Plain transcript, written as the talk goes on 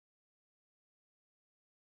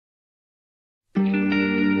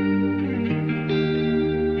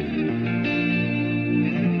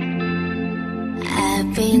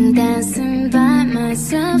been dancing by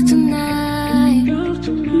myself tonight.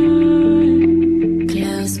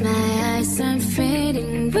 Close my eyes, I'm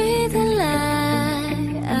fading with the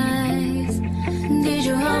lights. Did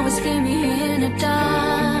you always keep me in the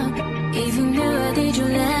dark? Even though did you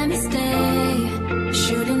let me stay?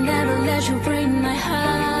 Should've never let you break my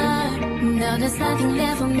heart. Now there's nothing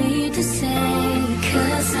left for me to say.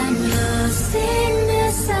 'Cause I'm lost in the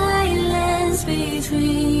silence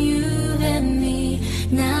between you and me.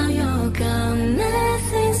 Now you're gone,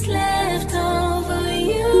 nothing's left over.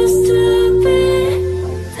 Used to be.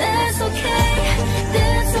 That's okay,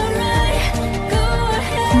 that's alright. Go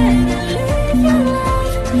ahead and live your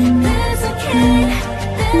life. That's okay,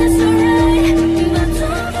 that's alright. But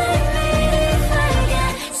don't blame me if I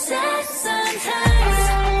get sad sometimes.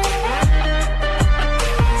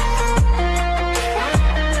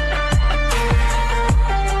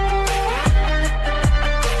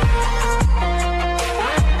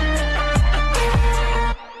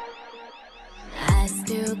 I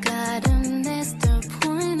still gotta miss the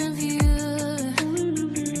point of view.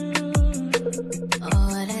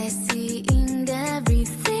 All I see in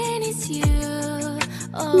everything is you.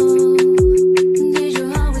 Oh, did you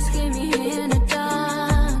always keep me in the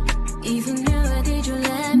dark? Even though did you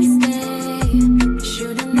let me stay?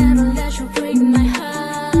 Should've never let you break my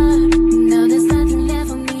heart. Now there's nothing left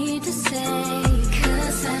for me to say.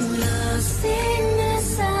 'Cause I'm lost in the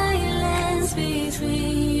silence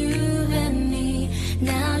between you and me.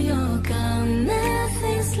 Now you're gone,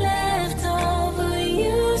 nothing's left over.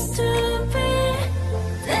 Used to be.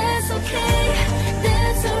 That's okay,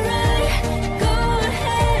 that's alright. Go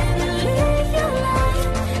ahead and live your life.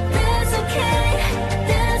 That's okay,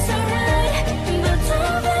 that's alright. But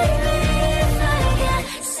don't blame me if I get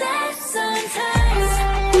sad sometimes.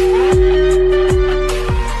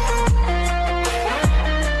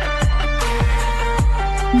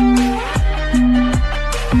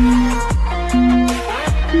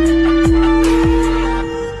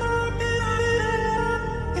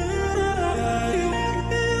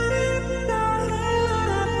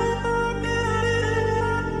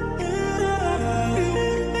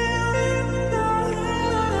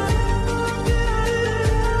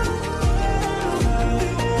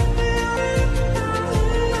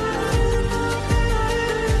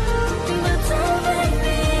 But don't blame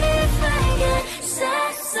me if I get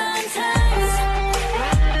sad sometimes.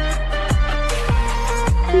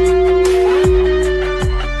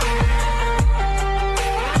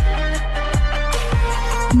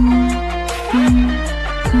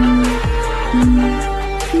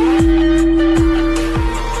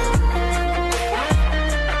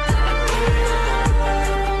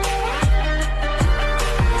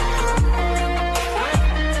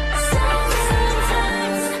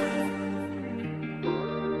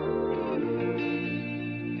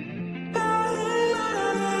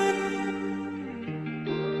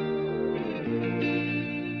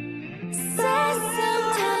 Sad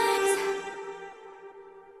sometimes.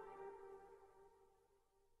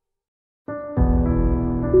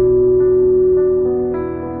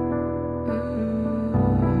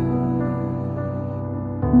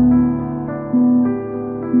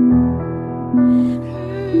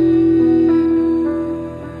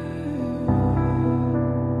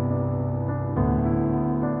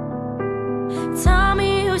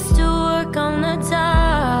 Tommy used to work on the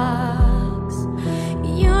docks.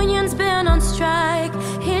 Union's been on strike.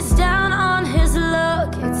 He's down on his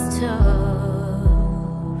luck. It's tough,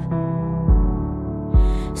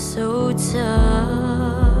 so tough.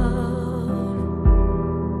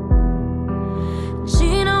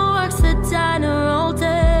 Gina works the diner all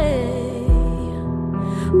day,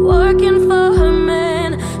 working for her man.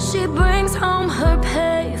 She brings home her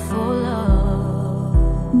pay for love,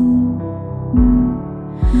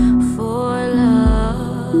 for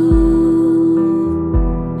love.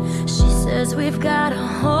 She says we've gotta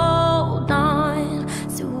hold on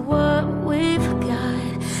to what we've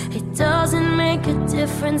got. It doesn't make a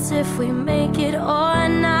difference if we make it or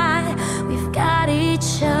not. We've got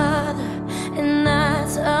each other, and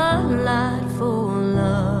that's a lot for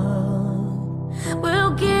love.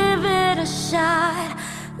 We'll give it a shot.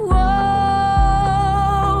 Whoa,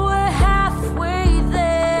 we're halfway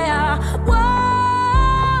there.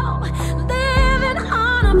 Whoa, living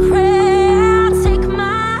on a prayer. Take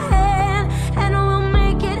my hand and we'll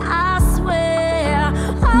make it, I swear.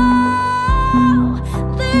 Oh,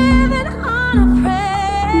 living on a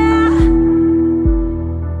prayer.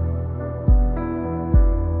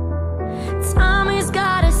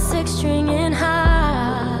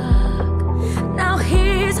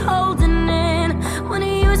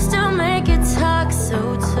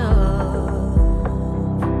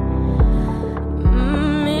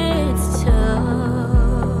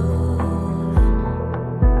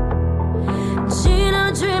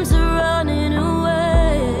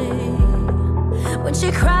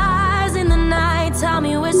 she cries in the night,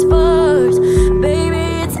 Tommy whispers, baby,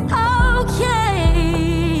 it's okay.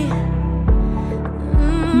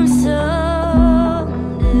 So